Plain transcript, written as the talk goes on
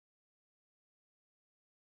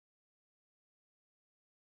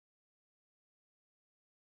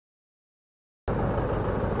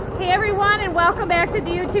Hey everyone, and welcome back to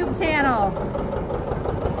the YouTube channel.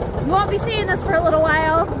 You won't be seeing this for a little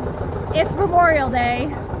while. It's Memorial Day.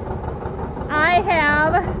 I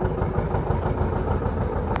have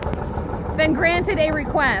been granted a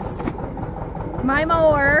request. My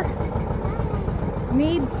mower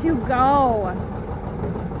needs to go.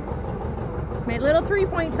 My little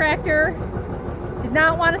 3-point tractor did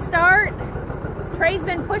not want to start. Trey's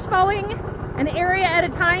been push mowing an area at a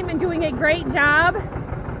time and doing a great job.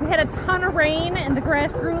 We had a ton of rain and the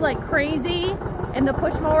grass grew like crazy and the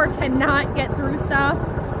push mower cannot get through stuff.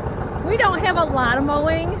 We don't have a lot of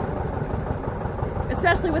mowing,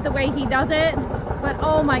 especially with the way he does it, but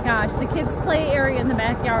oh my gosh, the kids' play area in the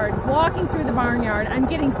backyard, walking through the barnyard, I'm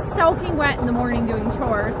getting soaking wet in the morning doing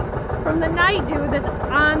chores from the night dew that's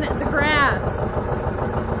on the grass.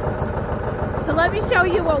 So let me show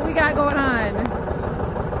you what we got going on.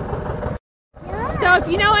 So if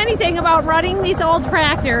you know anything about running these old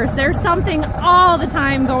tractors, there's something all the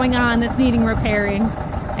time going on that's needing repairing.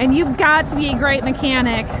 And you've got to be a great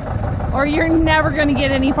mechanic or you're never going to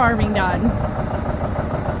get any farming done.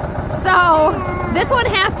 So this one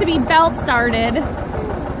has to be belt started.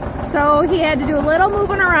 So he had to do a little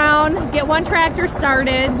moving around, get one tractor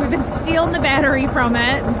started. We've been stealing the battery from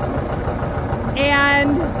it.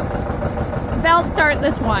 And belt start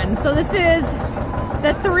this one. So this is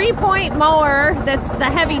the 3-point mower that's the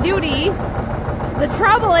heavy duty. The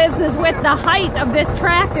trouble is with the height of this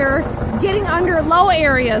tractor getting under low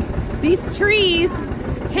areas. These trees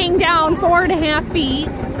hang down 4.5 feet.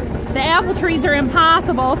 The apple trees are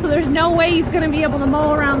impossible, so there's no way he's going to be able to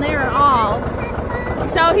mow around there at all.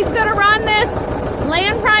 So he's going to run this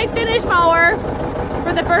Land Pride finish mower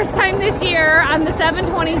for the first time this year on the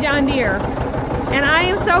 720 John Deere. And I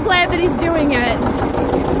am so glad that he's doing it.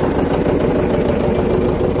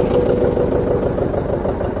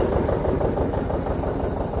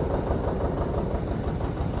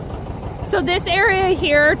 So this area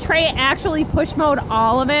here, Trey actually push mowed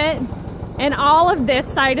all of it, and all of this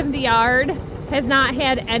side of the yard has not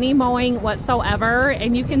had any mowing whatsoever.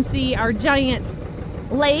 And you can see our giant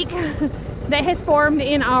lake that has formed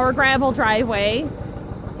in our gravel driveway.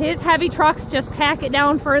 His heavy trucks just pack it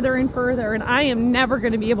down further and further, and I am never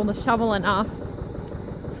going to be able to shovel enough.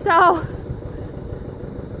 So,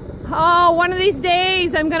 oh, one of these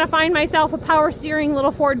days I'm going to find myself a power steering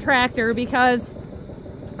little Ford tractor because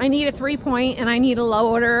I need a 3-point and I need a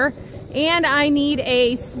loader and I need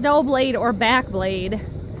a snow blade or back blade.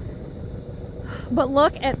 But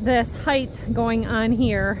look at this height going on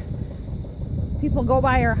here. People go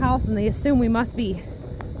by our house and they assume we must be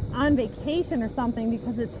on vacation or something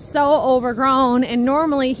because it's so overgrown, and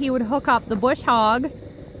normally he would hook up the bush hog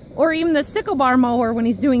or even the sickle bar mower when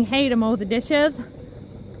he's doing hay to mow the dishes,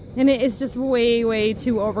 and it is just way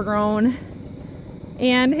too overgrown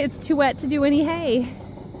and it's too wet to do any hay.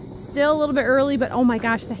 Still a little bit early, but oh my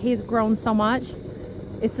gosh, the hay's grown so much.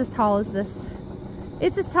 It's as tall as this.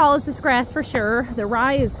 It's as tall as this grass for sure. The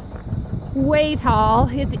rye is way tall.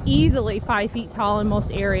 It's easily 5 feet tall in most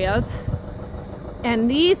areas. And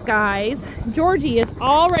these guys, Georgie is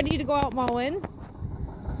all ready to go out mowing,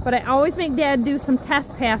 but I always make Dad do some test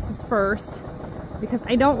passes first because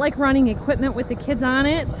I don't like running equipment with the kids on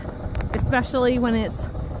it, especially when it's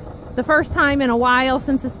the first time in a while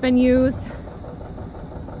since it's been used.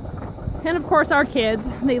 And of course our kids,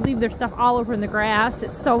 they leave their stuff all over in the grass.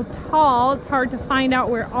 It's so tall, it's hard to find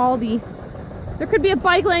out where all the... There could be a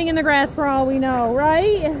bike laying in the grass for all we know,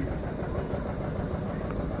 right?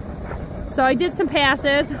 So I did some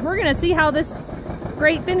passes. We're gonna see how this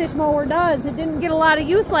great finish mower does. It didn't get a lot of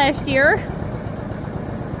use last year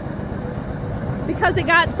because it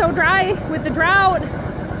got so dry with the drought.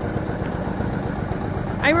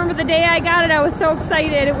 I remember the day I got it, I was so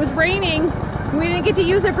excited. It was raining. We didn't get to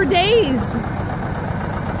use it for days.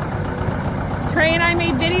 Trey and I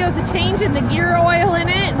made videos of changing the gear oil in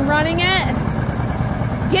it and running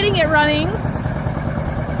it, getting it running.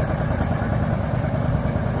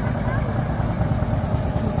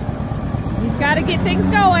 You've got to get things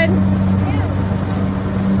going.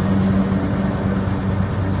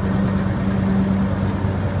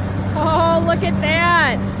 Oh, look at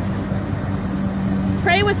that.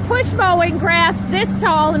 Trey was push mowing grass this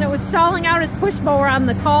tall and it was stalling out his push mower on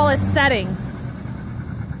the tallest setting.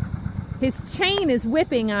 His chain is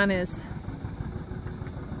whipping on his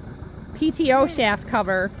PTO shaft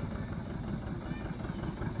cover.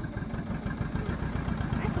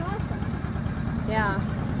 That's awesome. Yeah.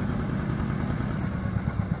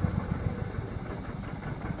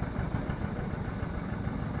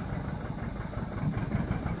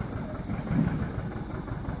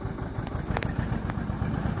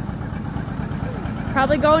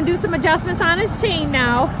 probably go and do some adjustments on his chain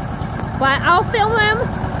now. But I'll film him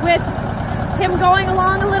with him going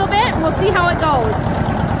along a little bit and we'll see how it goes.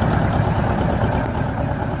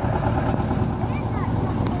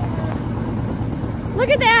 Look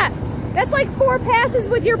at that. That's like 4 passes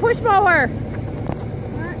with your push mower.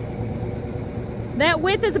 That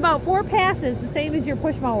width is about 4 passes, the same as your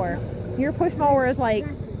push mower. Your push mower is like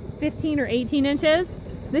 15 or 18 inches.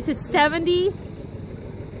 This is 70.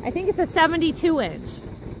 I think it's a 72 inch.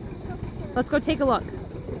 Let's go take a look.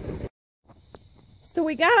 So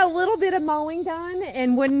we got a little bit of mowing done,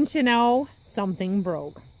 and wouldn't you know, something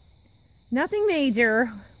broke. Nothing major.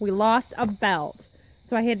 We lost a belt.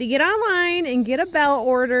 So I had to get online and get a belt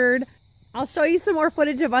ordered. I'll show you some more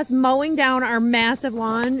footage of us mowing down our massive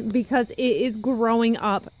lawn because it is growing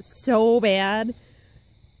up so bad.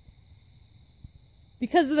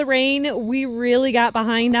 Because of the rain, we really got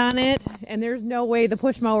behind on it, and there's no way the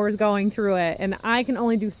push mower is going through it, and I can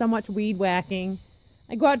only do so much weed whacking.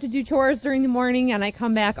 I go out to do chores during the morning and I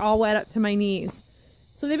come back all wet up to my knees.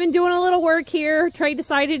 So they've been doing a little work here. Trey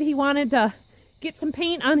decided he wanted to get some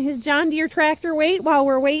paint on his John Deere tractor weight while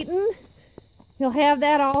we're waiting. He'll have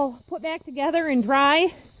that all put back together and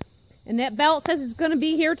dry. And that belt says it's going to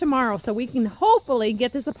be here tomorrow, so we can hopefully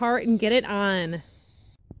get this apart and get it on.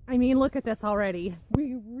 I mean, look at this already.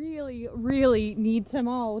 We really, really need to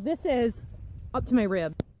mow. This is up to my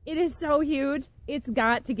rib. It is so huge. It's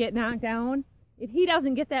got to get knocked down. If he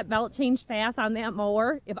doesn't get that belt changed fast on that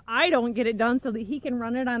mower, if I don't get it done so that he can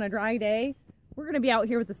run it on a dry day, we're going to be out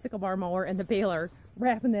here with the sickle bar mower and the baler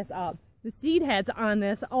wrapping this up. The seed heads on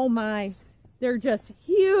this, oh my, they're just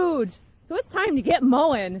huge. So it's time to get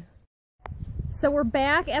mowing. So we're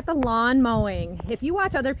back at the lawn mowing. If you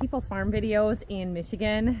watch other people's farm videos in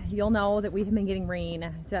Michigan, you'll know that we have been getting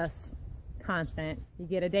rain just constant. You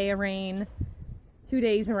get a day of rain, 2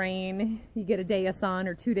 days of rain, you get a day of sun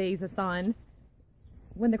or 2 days of sun.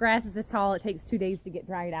 When the grass is this tall, it takes 2 days to get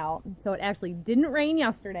dried out. So it actually didn't rain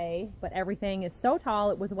yesterday, but everything is so tall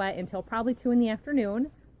it was wet until probably 2 in the afternoon.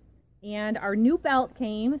 And our new belt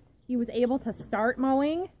came. He was able to start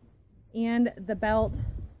mowing and the belt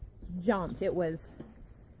jumped. It was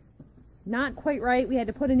not quite right. We had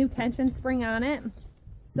to put a new tension spring on it.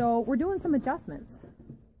 So we're doing some adjustments.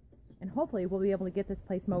 And hopefully we'll be able to get this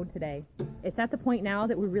place mowed today. It's at the point now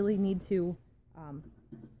that we really need to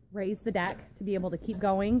raise the deck to be able to keep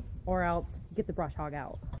going, or else get the brush hog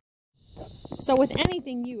out. So with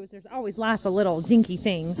anything used, there's always lots of little jinky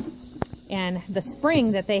things, and the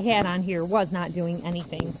spring that they had on here was not doing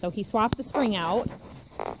anything. So he swapped the spring out,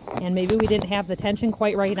 and maybe we didn't have the tension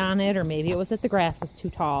quite right on it, or maybe it was that the grass was too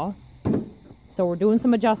tall. So we're doing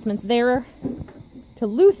some adjustments there to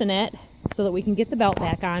loosen it so that we can get the belt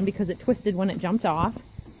back on, because it twisted when it jumped off.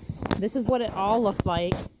 This is what it all looks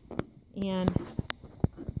like. And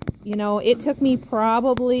you know, it took me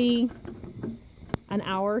probably an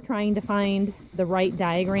hour trying to find the right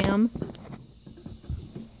diagram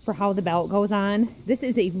for how the belt goes on. This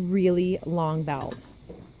is a really long belt.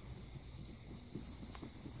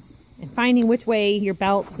 And finding which way your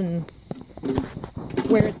belts and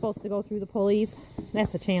where it's supposed to go through the pulleys,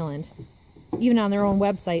 that's a challenge. Even on their own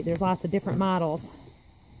website, there's lots of different models.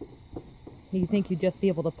 You'd think you'd just be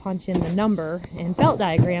able to punch in the number and belt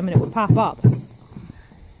diagram and it would pop up.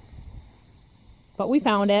 But we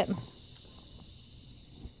found it.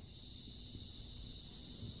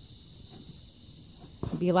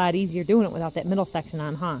 It'd be a lot easier doing it without that middle section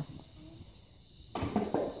on, huh?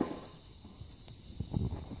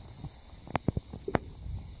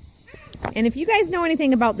 And if you guys know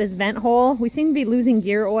anything about this vent hole, we seem to be losing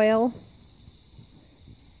gear oil.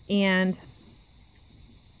 And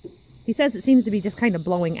he says it seems to be just kind of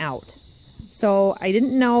blowing out. So I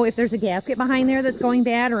didn't know if there's a gasket behind there that's going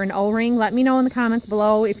bad or an O-ring. Let me know in the comments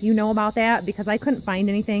below if you know about that, because I couldn't find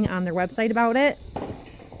anything on their website about it.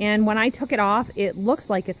 And when I took it off, it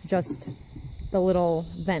looks like it's just the little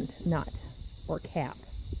vent nut or cap.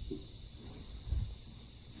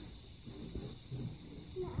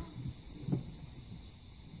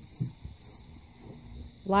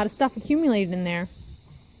 A lot of stuff accumulated in there.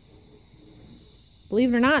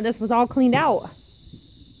 Believe it or not, this was all cleaned out.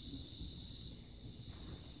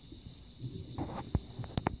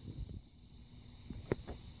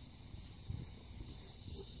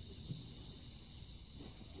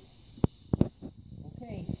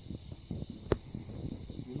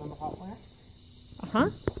 Uh-huh.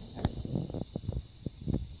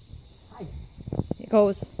 It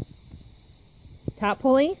goes top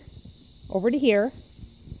pulley over to here,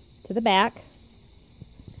 to the back,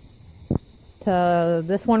 to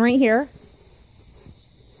this one right here,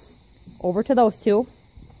 over to those two,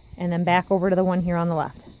 and then back over to the one here on the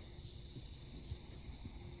left.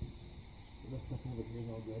 This stuff over here is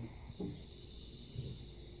all good.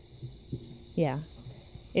 Yeah.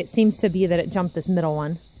 It seems to be that it jumped this middle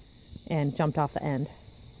one and jumped off the end.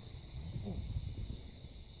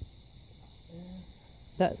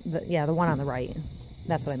 Yeah, the one on the right.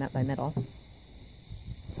 That's what I meant by middle.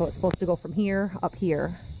 So it's supposed to go from here up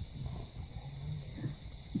here.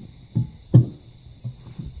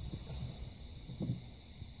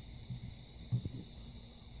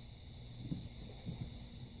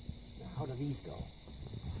 How do these go?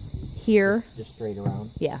 Here. Just straight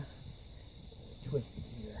around? Yeah. Twisted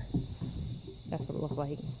here. That's what it looked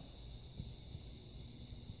like.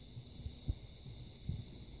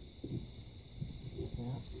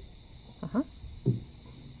 Yeah. Uh-huh.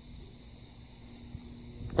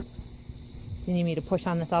 Do you need me to push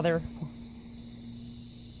on this other?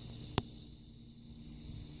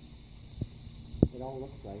 It all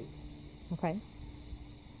looks right. Okay.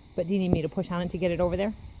 But do you need me to push on it to get it over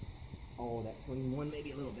there? Oh, that swing one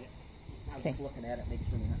maybe a little bit. I was Okay. just looking at it, make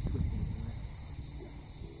sure they're not twisting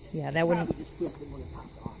it. Yeah, that wouldn't. Probably just twisted when it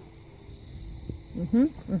popped off.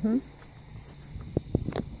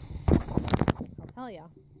 I'll tell ya.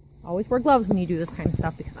 Always wear gloves when you do this kind of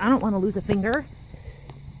stuff because I don't want to lose a finger.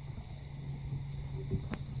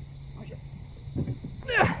 Push it.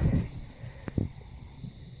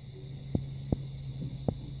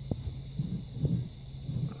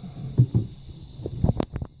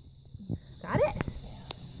 Got it?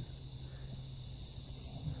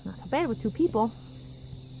 Not so bad with two people.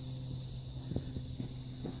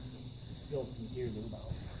 Spilled some gear lube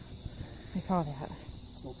out. I saw that.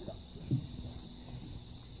 Soak it up.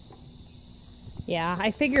 Yeah,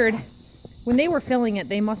 I figured when they were filling it,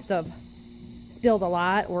 they must have spilled a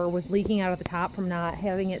lot or was leaking out of the top from not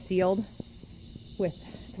having it sealed with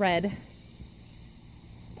thread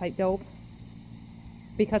pipe dope,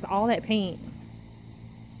 because all that paint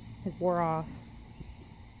has wore off.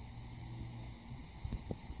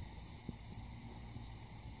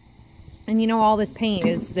 And you know, all this paint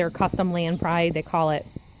is their custom Land Pride. They call it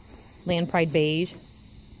Land Pride Beige.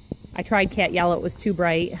 I tried Cat Yellow, it was too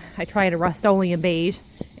bright. I tried a Rust-Oleum Beige,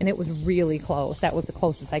 and it was really close. That was the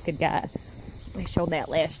closest I could get. I showed that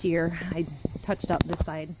last year. I touched up this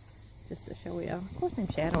side just to show you. Of course I'm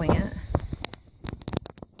shadowing it.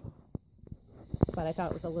 But I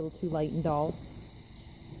thought it was a little too light and dull.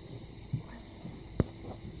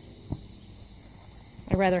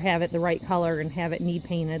 I'd rather have it the right color and have it need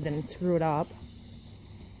painted than screw it up.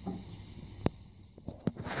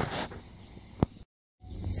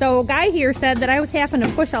 So a guy here said that I was having to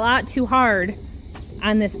push a lot too hard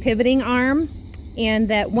on this pivoting arm, and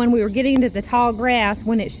that when we were getting to the tall grass,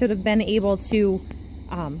 when it should have been able to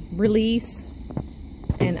release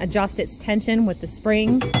and adjust its tension with the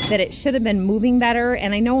spring, that it should have been moving better.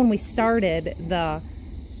 And I know when we started, the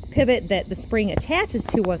pivot that the spring attaches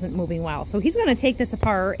to wasn't moving well. So he's going to take this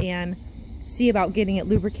apart and see about getting it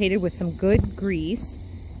lubricated with some good grease,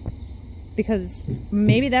 because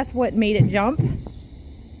maybe that's what made it jump,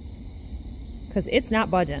 because it's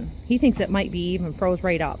not budging. He thinks it might be even froze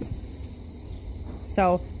right up.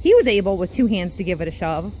 So he was able with two hands to give it a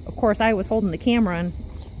shove. Of course, I was holding the camera and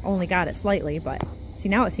only got it slightly, but see,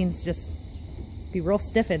 now it seems to just be real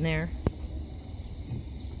stiff in there.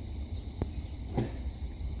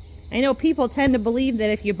 I know people tend to believe that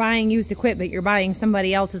if you're buying used equipment, you're buying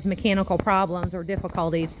somebody else's mechanical problems or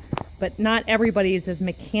difficulties, but not everybody is as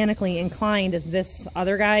mechanically inclined as this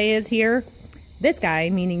other guy is here. This guy,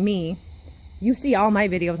 meaning me, you see all my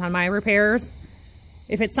videos on my repairs.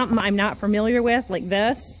 If it's something I'm not familiar with, like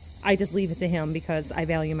this, I just leave it to him because I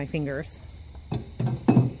value my fingers.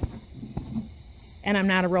 And I'm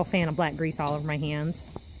not a real fan of black grease all over my hands.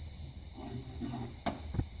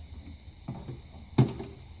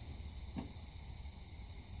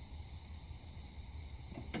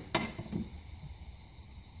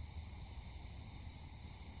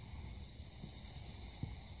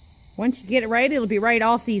 Once you get it right, it'll be right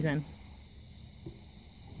all season.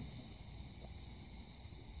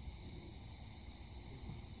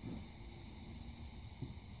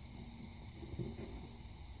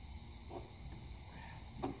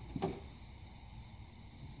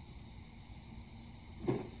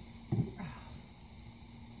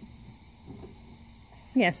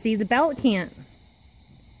 Yeah, see, the belt can't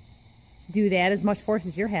do that as much force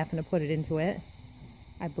as you're having to put it into it.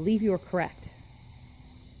 I believe you are correct.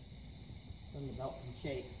 Then the belt can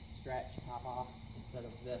shake, stretch, pop off, instead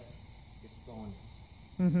of this just going.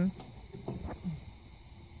 Mm-hmm.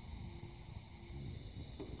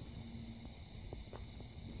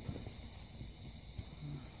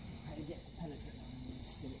 Try to get penetrant on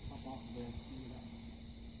it. Get it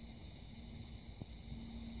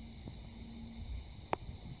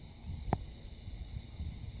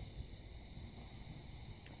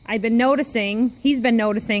I've been noticing, he's been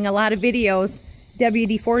noticing a lot of videos.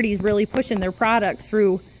 WD-40 is really pushing their products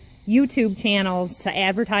through YouTube channels to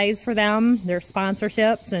advertise for them, their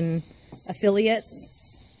sponsorships and affiliates.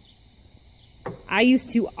 I used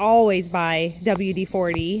to always buy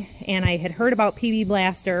WD-40, and I had heard about PB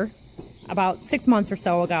Blaster about 6 months or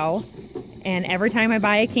so ago, and every time I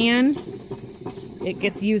buy a can, it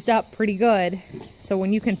gets used up pretty good. So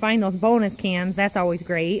when you can find those bonus cans, that's always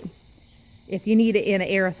great. If you need it in an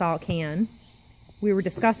aerosol can. We were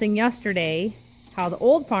discussing yesterday how the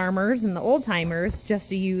old farmers and the old timers just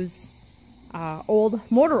to use old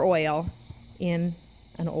motor oil in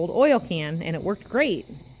an old oil can, and it worked great.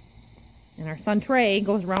 And our son Trey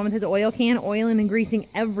goes around with his oil can, oiling and greasing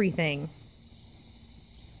everything.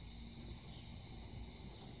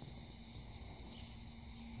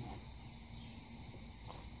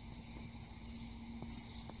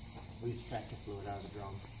 We extract the fluid out of the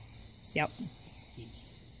drum. Yep.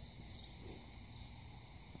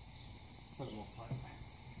 For the most part.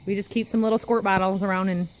 We just keep some little squirt bottles around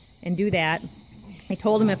and do that. I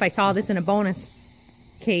told him if I saw this in a bonus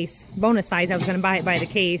size, I was going to buy it by the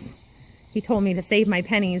case. He told me to save my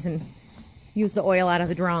pennies and use the oil out of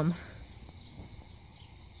the drum.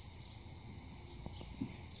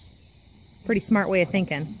 Pretty smart way of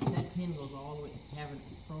thinking. That pin goes all the way, it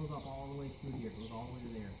froze up all the way through here. It goes all the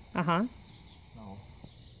way to there. Uh-huh. So.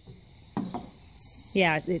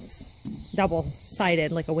 Yeah, it's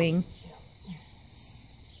double-sided like a wing. Yeah.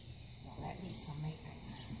 Well, that needs some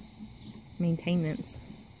maintenance. Maintenance.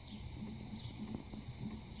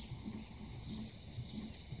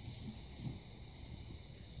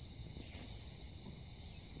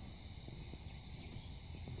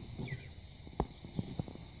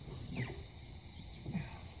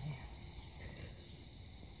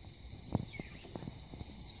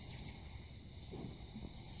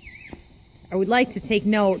 I would like to take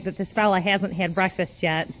note that this fella hasn't had breakfast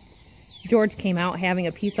yet. George came out having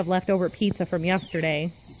a piece of leftover pizza from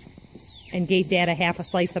yesterday and gave Dad a half a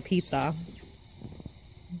slice of pizza.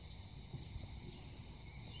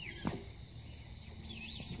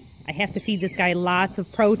 I have to feed this guy lots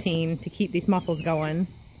of protein to keep these muscles going.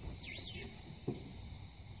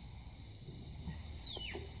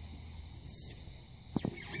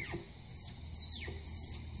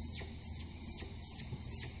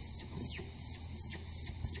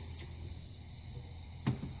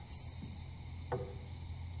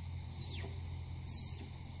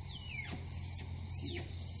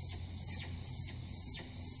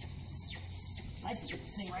 I can get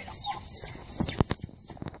this thing right up off there.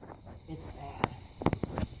 It's bad.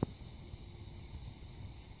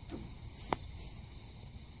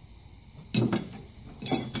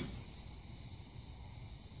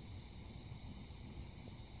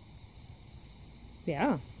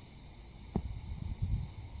 Yeah.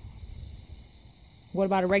 What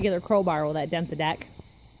about a regular crowbar? Will that dent the deck?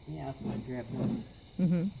 Yeah, that's what I grabbed this.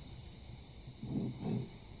 Mm-hmm.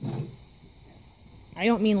 I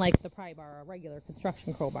don't mean like the pry bar, a regular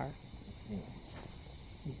construction crowbar.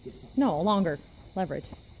 No, longer leverage.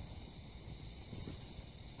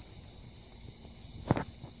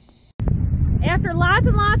 After lots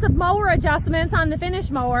and lots of mower adjustments on the finish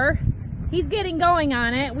mower, he's getting going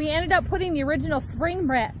on it. We ended up putting the original spring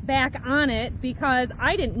back on it because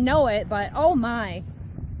I didn't know it, but oh my.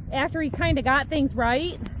 After he kind of got things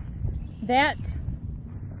right, that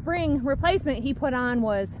spring replacement he put on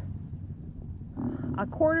was a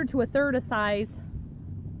quarter to a third a size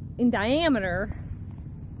in diameter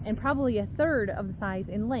and probably a third of the size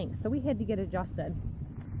in length, so we had to get adjusted.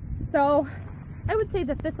 So I would say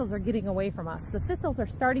the thistles are getting away from us. The thistles are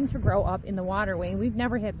starting to grow up in the waterway. We've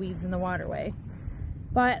never had weeds in the waterway,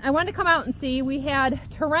 but I wanted to come out and see. We had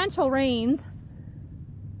torrential rains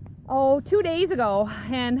 2 days ago,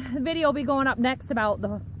 and the video will be going up next about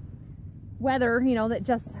the weather, you know, that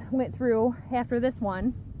just went through after this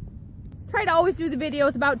one. Try to always do the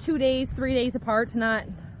videos about 2 days, 3 days apart to not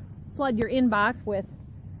flood your inbox with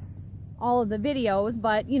all of the videos,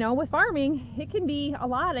 but you know, with farming it can be a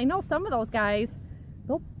lot. I know some of those guys,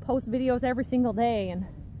 they'll post videos every single day, and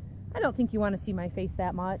I don't think you want to see my face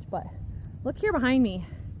that much, but look here behind me.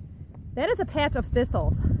 That is a patch of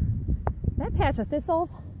thistles. That patch of thistles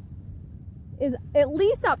is at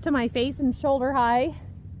least up to my face and shoulder high,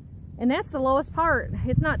 and that's the lowest part.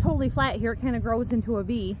 It's not totally flat here, it kind of grows into a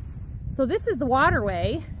V. So this is the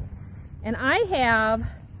waterway, and I have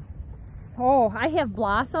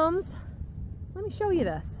blossoms. Let me show you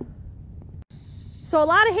this. So a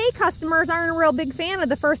lot of hay customers aren't a real big fan of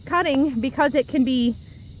the first cutting because it can be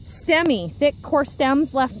stemmy, thick, coarse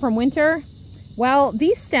stems left from winter. Well,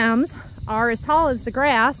 these stems are as tall as the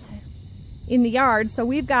grass, in the yard. So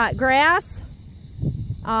we've got grass,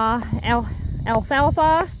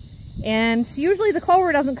 alfalfa, and usually the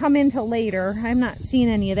clover doesn't come in till later. I'm not seeing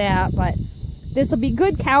any of that, but this will be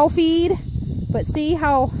good cow feed. But see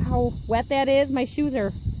how wet that is? My shoes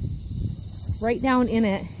are right down in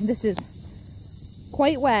it. This is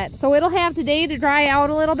quite wet. So it'll have today to dry out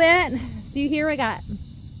a little bit. See here, I got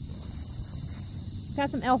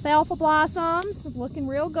some alfalfa blossoms. It's looking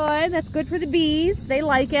real good. That's good for the bees. They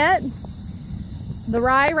like it. The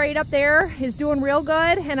rye right up there is doing real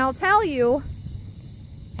good. And I'll tell you,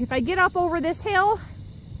 if I get up over this hill,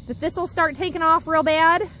 that this will start taking off real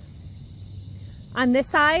bad. On this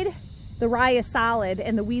side, the rye is solid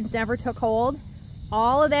and the weeds never took hold.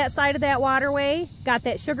 All of that side of that waterway got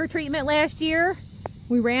that sugar treatment last year.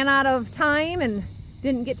 We ran out of time and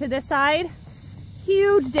didn't get to this side.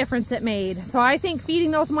 Huge difference it made. So I think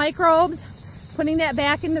feeding those microbes, putting that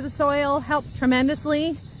back into the soil helps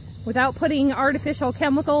tremendously without putting artificial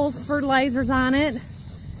chemicals, fertilizers on it.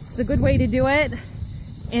 It's a good way to do it.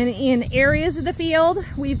 And in areas of the field,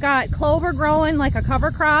 we've got clover growing like a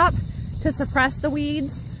cover crop to suppress the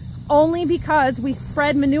weeds, only because we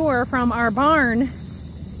spread manure from our barn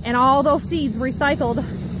and all those seeds recycled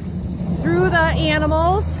through the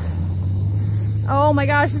animals. Oh my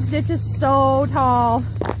gosh, this ditch is so tall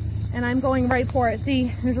and I'm going right for it.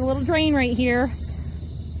 See, there's a little drain right here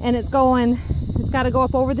and it's got to go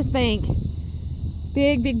up over this bank.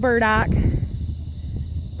 Big burdock.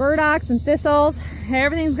 Burdocks and thistles.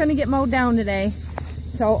 Everything's going to get mowed down today.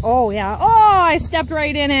 So, oh yeah. Oh, I stepped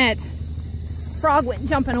right in it. Frog went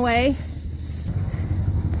jumping away.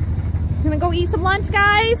 Gonna go eat some lunch,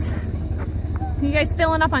 guys. You guys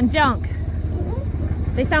filling up on junk.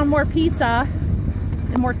 They found more pizza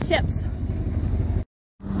and more chips.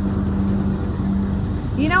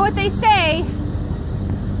 You know what they say?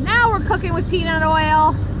 Now we're cooking with peanut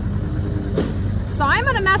oil. So I'm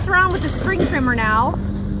gonna mess around with the string trimmer now.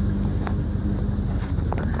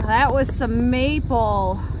 That was some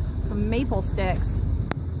maple sticks.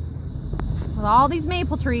 With all these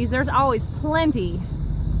maple trees, there's always plenty.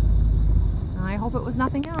 I hope it was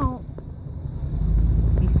nothing else.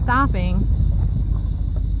 He's stopping.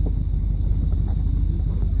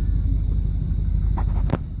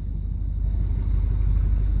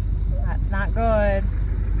 That's not good.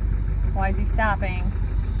 Why is he stopping?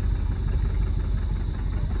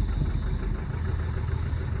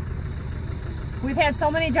 We've had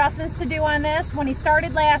so many adjustments to do on this. When he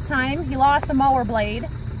started last time, he lost the mower blade.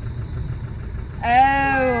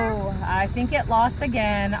 Oh, I think it lost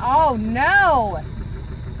again. Oh no!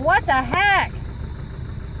 What the heck?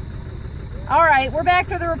 All right, we're back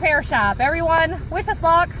to the repair shop. Everyone, wish us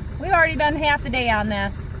luck. We've already done half the day on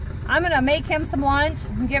this. I'm gonna make him some lunch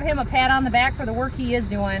and give him a pat on the back for the work he is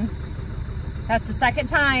doing. That's the second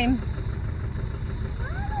time.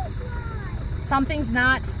 Something's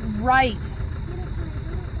not right.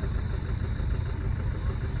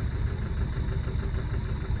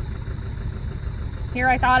 Here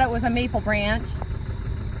I thought it was a maple branch.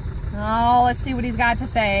 Oh, let's see what he's got to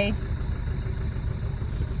say.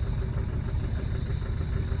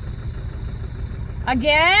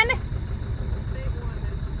 Again?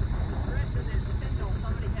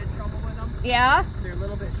 Somebody had trouble with them. Yeah? They're a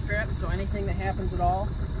little bit stripped, so anything that happens at all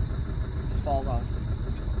just falls off.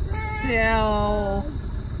 So,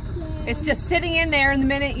 it's just sitting in there, and the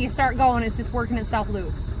minute you start going, it's just working itself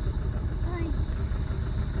loose.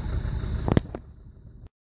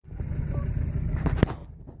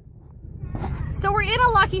 So we're in a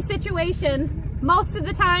lucky situation. Most of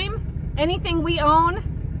the time, anything we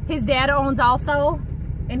own, his dad owns also.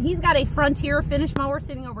 And he's got a Frontier finish mower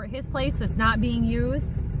sitting over at his place that's not being used.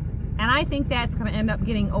 And I think that's gonna end up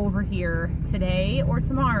getting over here today or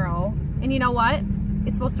tomorrow. And you know what?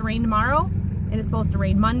 It's supposed to rain tomorrow, and it's supposed to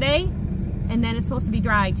rain Monday, and then it's supposed to be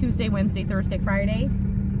dry Tuesday, Wednesday, Thursday, Friday.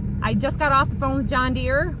 I just got off the phone with John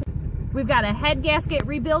Deere. We've got a head gasket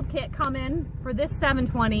rebuild kit coming for this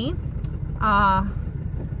 720.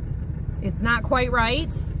 It's not quite right.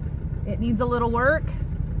 It needs a little work.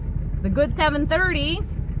 The good 730,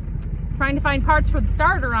 trying to find parts for the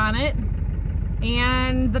starter on it.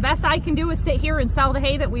 And the best I can do is sit here and sell the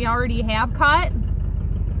hay that we already have cut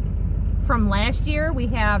from last year. We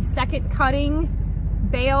have second cutting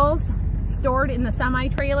bales stored in the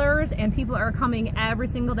semi-trailers, and people are coming every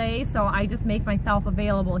single day. So I just make myself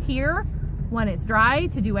available here when it's dry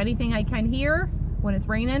to do anything I can here. When it's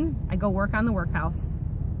raining, I go work on the workhouse.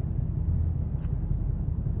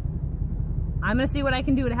 I'm gonna see what I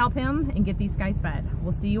can do to help him and get these guys fed.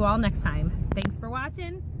 We'll see you all next time. Thanks for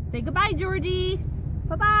watching. Say goodbye, Georgie.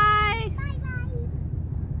 Bye-bye.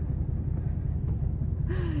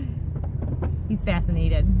 Bye-bye. He's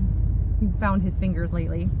fascinated. He's found his fingers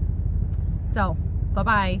lately. So,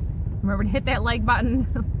 bye-bye. Remember to hit that like button.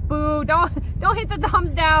 Boo, don't hit the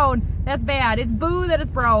thumbs down. That's bad. It's boo that it's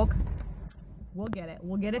broke. We'll get it.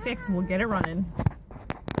 We'll get it fixed. We'll get it running.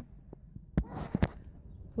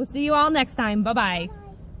 We'll see you all next time. Bye-bye.